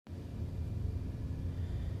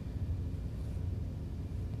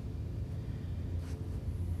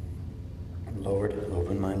Lord,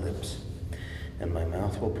 open my lips, and my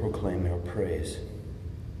mouth will proclaim your praise.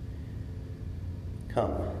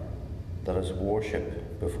 Come, let us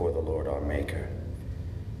worship before the Lord our Maker.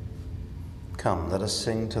 Come, let us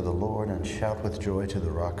sing to the Lord and shout with joy to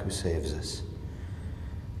the rock who saves us.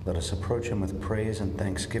 Let us approach him with praise and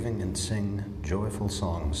thanksgiving and sing joyful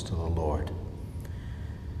songs to the Lord.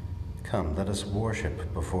 Come, let us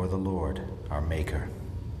worship before the Lord our Maker.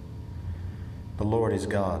 The Lord is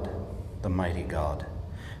God, the mighty God,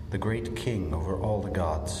 the great King over all the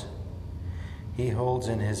gods. He holds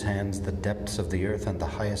in his hands the depths of the earth and the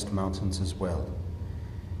highest mountains as well.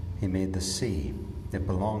 He made the sea, it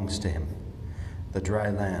belongs to him, the dry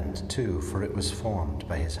land too, for it was formed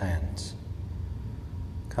by his hands.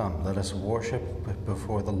 Come, let us worship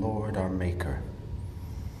before the Lord our Maker.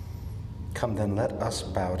 Come then, let us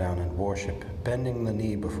bow down and worship, bending the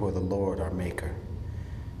knee before the Lord our Maker.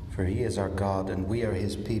 For he is our God, and we are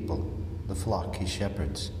his people, the flock he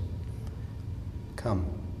shepherds. Come,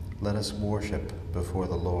 let us worship before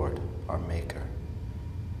the Lord our Maker.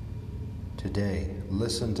 Today,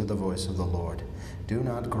 listen to the voice of the Lord. Do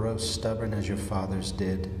not grow stubborn as your fathers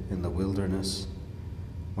did in the wilderness,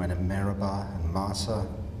 when in Meribah and Massah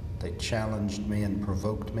they challenged me and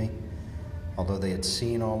provoked me, although they had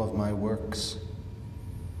seen all of my works.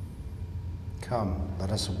 Come,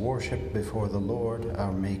 let us worship before the Lord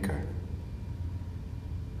our Maker.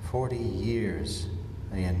 40 years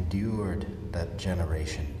I endured that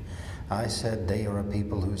generation. I said, they are a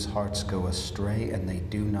people whose hearts go astray, and they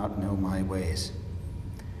do not know my ways.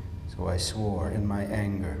 So I swore in my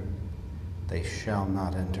anger, they shall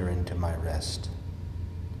not enter into my rest.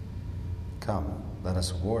 Come, let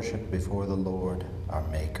us worship before the Lord our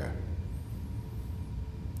Maker.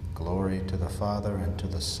 Glory to the Father, and to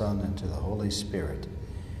the Son, and to the Holy Spirit,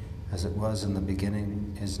 as it was in the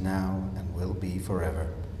beginning, is now, and will be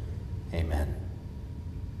forever. Amen.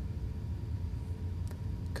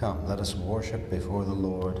 Come, let us worship before the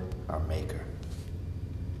Lord our Maker.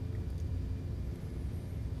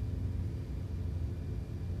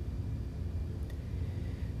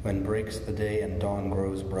 When breaks the day and dawn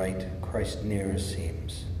grows bright, Christ nearer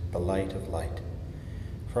seems, the light of light.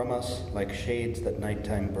 From us, like shades that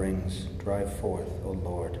nighttime brings, drive forth, O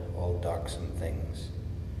Lord, all darksome things.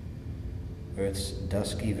 Earth's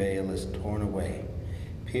dusky veil is torn away,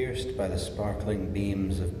 pierced by the sparkling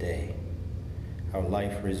beams of day. Our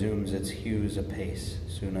life resumes its hues apace,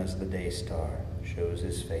 soon as the day star shows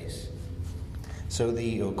his face. So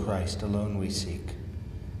thee, O Christ, alone we seek,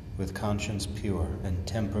 with conscience pure and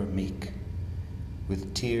temper meek.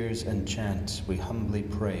 With tears and chants we humbly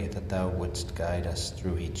pray that thou wouldst guide us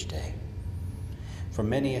through each day. For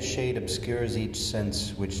many a shade obscures each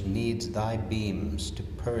sense, which needs thy beams to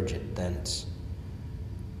purge it thence.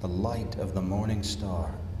 The light of the morning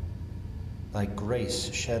star, thy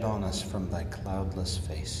grace shed on us from thy cloudless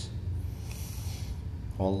face.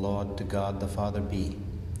 All laud to God the Father be,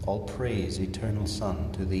 all praise, eternal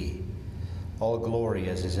Son, to thee. All glory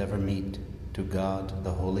as is ever meet, to God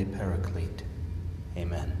the Holy Paraclete.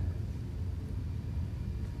 Amen.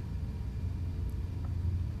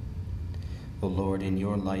 O Lord, in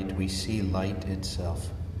your light we see light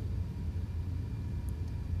itself.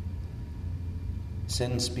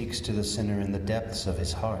 Sin speaks to the sinner in the depths of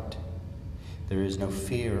his heart. There is no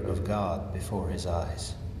fear of God before his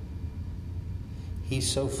eyes. He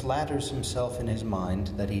so flatters himself in his mind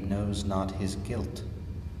that he knows not his guilt.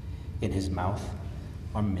 In his mouth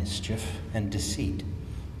are mischief and deceit.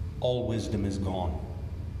 All wisdom is gone.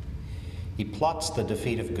 He plots the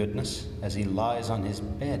defeat of goodness as he lies on his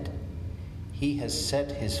bed. He has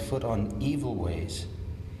set his foot on evil ways.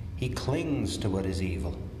 He clings to what is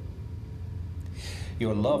evil.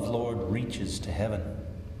 Your love, Lord, reaches to heaven,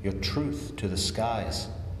 your truth to the skies.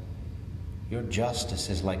 Your justice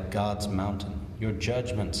is like God's mountain, your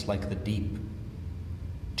judgments like the deep.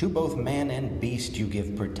 To both man and beast you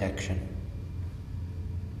give protection.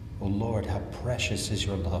 O Lord, how precious is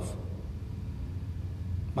your love.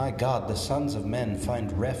 My God, the sons of men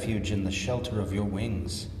find refuge in the shelter of your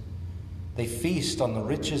wings. They feast on the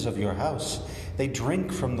riches of your house. They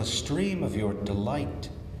drink from the stream of your delight.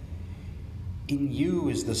 In you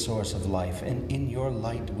is the source of life, and in your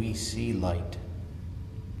light we see light.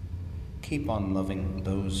 Keep on loving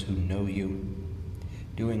those who know you,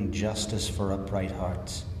 doing justice for upright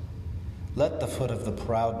hearts. Let the foot of the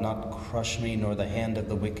proud not crush me, nor the hand of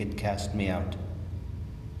the wicked cast me out.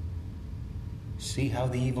 See how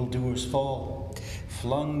the evildoers fall.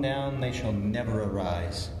 Flung down, they shall never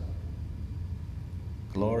arise.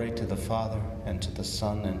 Glory to the Father, and to the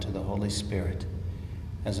Son, and to the Holy Spirit,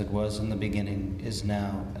 as it was in the beginning, is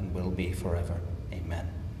now, and will be forever. Amen.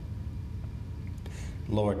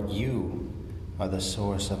 Lord, you are the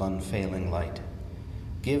source of unfailing light.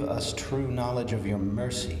 Give us true knowledge of your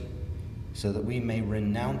mercy, so that we may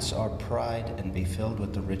renounce our pride and be filled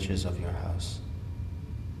with the riches of your house.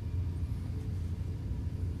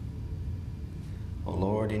 O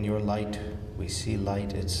Lord, in your light we see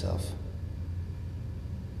light itself.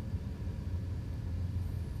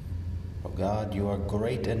 O God, you are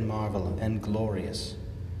great and marvelous and glorious.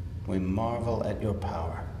 We marvel at your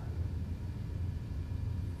power.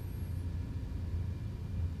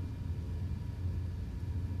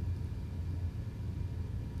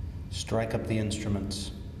 Strike up the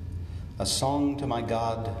instruments, a song to my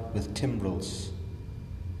God with timbrels.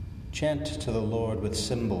 Chant to the Lord with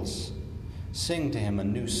cymbals. Sing to him a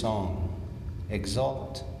new song.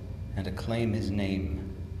 Exalt and acclaim his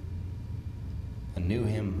name. A new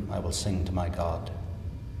hymn I will sing to my God.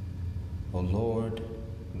 O Lord,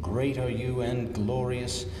 great are you and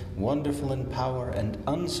glorious, wonderful in power and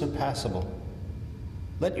unsurpassable.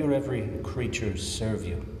 Let your every creature serve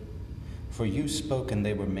you. For you spoke and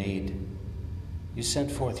they were made. You sent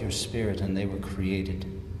forth your Spirit and they were created.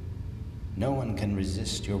 No one can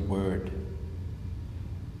resist your word.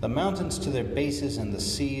 The mountains to their bases and the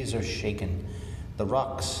seas are shaken. The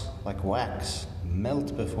rocks, like wax,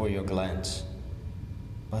 melt before your glance.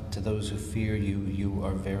 But to those who fear you, you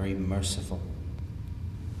are very merciful.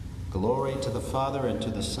 Glory to the Father, and to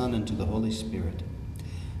the Son, and to the Holy Spirit,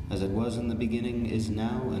 as it was in the beginning, is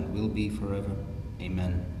now, and will be forever.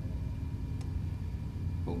 Amen.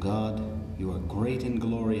 O God, you are great and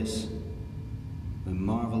glorious. We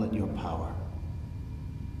marvel at your power.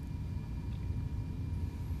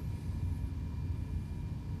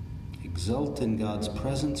 Exult in God's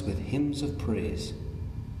presence with hymns of praise.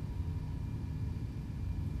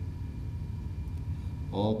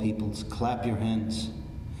 All peoples, clap your hands.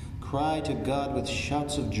 Cry to God with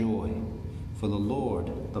shouts of joy. For the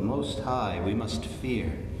Lord, the Most High, we must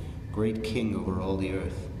fear, great King over all the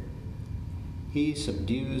earth. He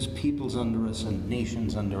subdues peoples under us and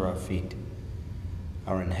nations under our feet.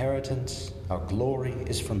 Our inheritance, our glory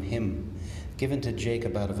is from him, given to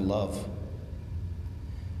Jacob out of love.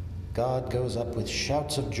 God goes up with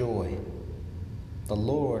shouts of joy. The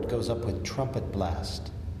Lord goes up with trumpet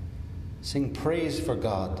blast. Sing praise for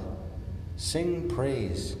God. Sing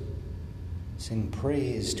praise. Sing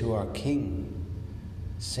praise to our King.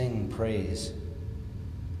 Sing praise.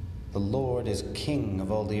 The Lord is King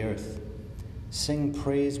of all the earth. Sing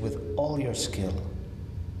praise with all your skill.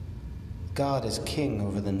 God is King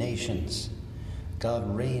over the nations.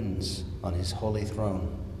 God reigns on his holy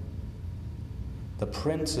throne. The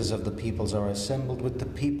princes of the peoples are assembled with the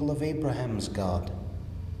people of Abraham's God.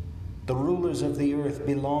 The rulers of the earth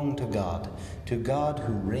belong to God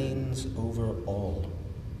who reigns over all.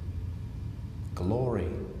 Glory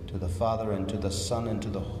to the Father, and to the Son, and to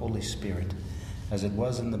the Holy Spirit, as it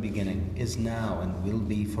was in the beginning, is now, and will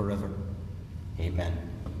be forever. Amen.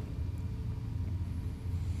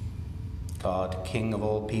 God, King of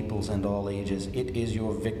all peoples and all ages, it is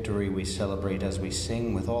your victory we celebrate as we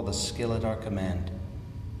sing with all the skill at our command.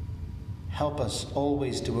 Help us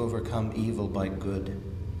always to overcome evil by good,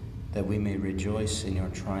 that we may rejoice in your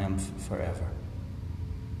triumph forever.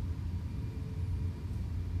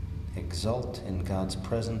 Exult in God's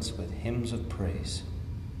presence with hymns of praise.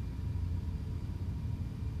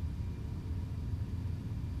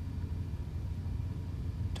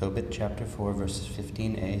 Tobit chapter 4, verses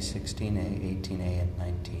 15a, 16a, 18a, and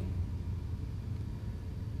 19.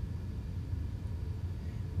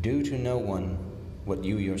 Do to no one what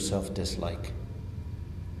you yourself dislike.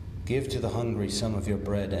 Give to the hungry some of your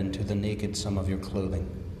bread, and to the naked some of your clothing.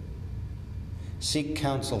 Seek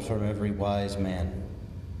counsel from every wise man.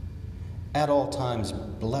 At all times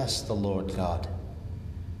bless the Lord God,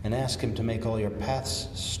 and ask him to make all your paths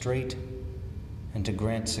straight, and to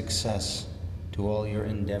grant success to all your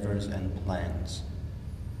endeavors and plans.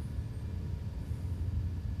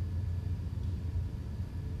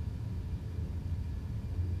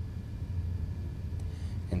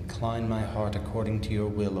 Incline my heart according to your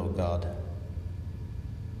will, O God.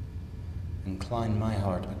 Incline my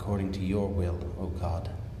heart according to your will, O God.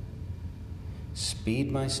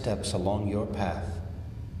 Speed my steps along your path,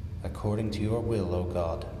 according to your will, O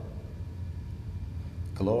God.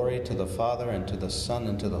 Glory to the Father, and to the Son,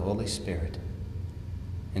 and to the Holy Spirit.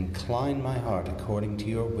 Incline my heart according to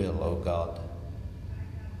your will, O God.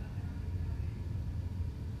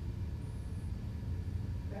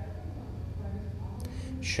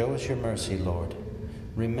 Show us your mercy, Lord.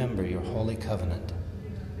 Remember your holy covenant.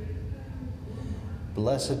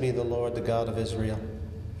 Blessed be the Lord, the God of Israel.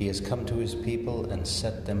 He has come to his people and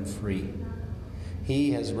set them free.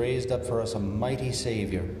 He has raised up for us a mighty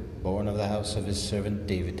Savior, born of the house of his servant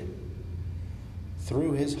David.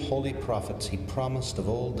 Through his holy prophets he promised of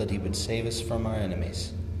old that he would save us from our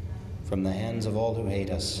enemies, from the hands of all who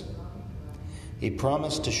hate us. He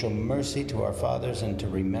promised to show mercy to our fathers and to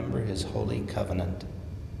remember his holy covenant.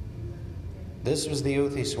 This was the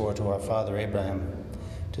oath he swore to our father Abraham,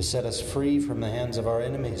 to set us free from the hands of our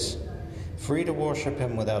enemies, free to worship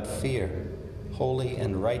him without fear, holy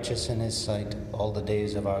and righteous in his sight all the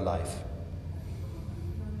days of our life.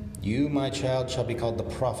 You, my child, shall be called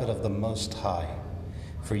the prophet of the Most High,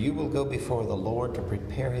 for you will go before the Lord to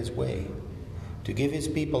prepare his way, to give his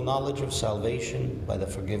people knowledge of salvation by the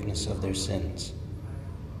forgiveness of their sins.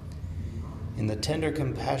 In the tender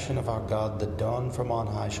compassion of our God, the dawn from on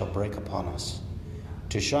high shall break upon us,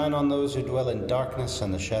 to shine on those who dwell in darkness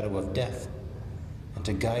and the shadow of death, and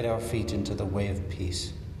to guide our feet into the way of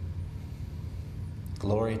peace.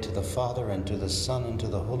 Glory to the Father, and to the Son, and to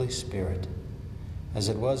the Holy Spirit, as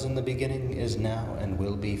it was in the beginning, is now, and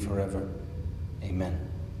will be forever. Amen.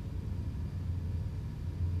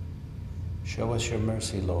 Show us your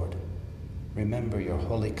mercy, Lord. Remember your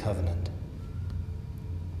holy covenant.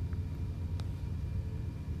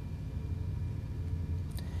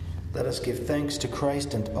 Let us give thanks to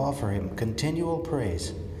Christ and offer him continual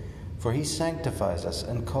praise, for he sanctifies us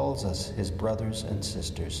and calls us his brothers and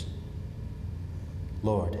sisters.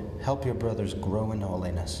 Lord, help your brothers grow in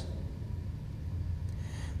holiness.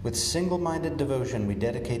 With single-minded devotion, we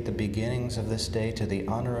dedicate the beginnings of this day to the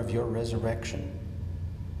honor of your resurrection.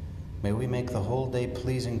 May we make the whole day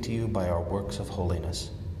pleasing to you by our works of holiness.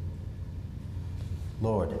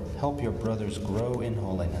 Lord, help your brothers grow in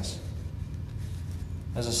holiness.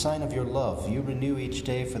 As a sign of your love, you renew each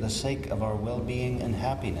day for the sake of our well-being and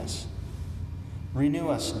happiness. Renew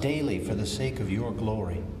us daily for the sake of your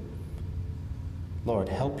glory. Lord,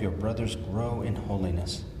 help your brothers grow in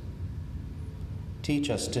holiness. Teach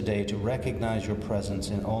us today to recognize your presence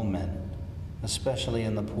in all men, especially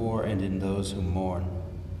in the poor and in those who mourn.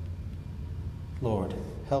 Lord,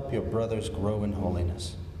 help your brothers grow in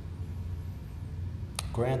holiness.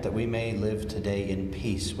 Grant that we may live today in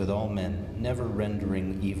peace with all men, never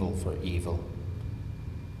rendering evil for evil.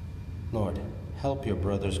 Lord, help your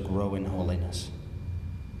brothers grow in holiness.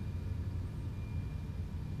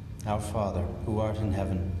 Our Father, who art in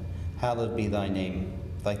heaven, hallowed be thy name.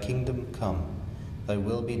 Thy kingdom come, thy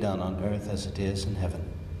will be done on earth as it is in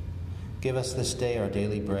heaven. Give us this day our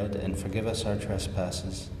daily bread, and forgive us our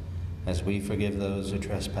trespasses, as we forgive those who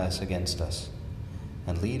trespass against us.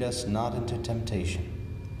 And lead us not into temptation,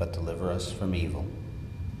 but deliver us from evil.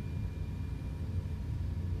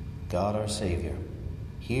 God our Savior,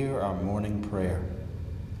 hear our morning prayer.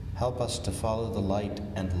 Help us to follow the light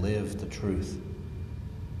and live the truth.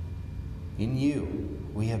 In you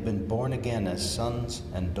we have been born again as sons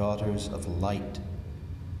and daughters of light.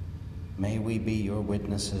 May we be your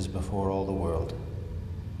witnesses before all the world.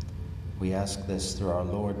 We ask this through our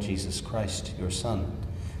Lord Jesus Christ, your Son,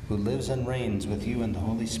 who lives and reigns with you in the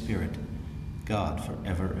Holy Spirit, God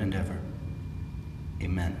forever and ever.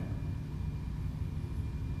 Amen.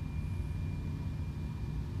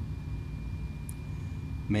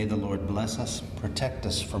 May the Lord bless us, protect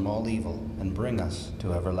us from all evil, and bring us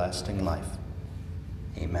to everlasting life.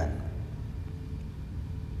 Amen.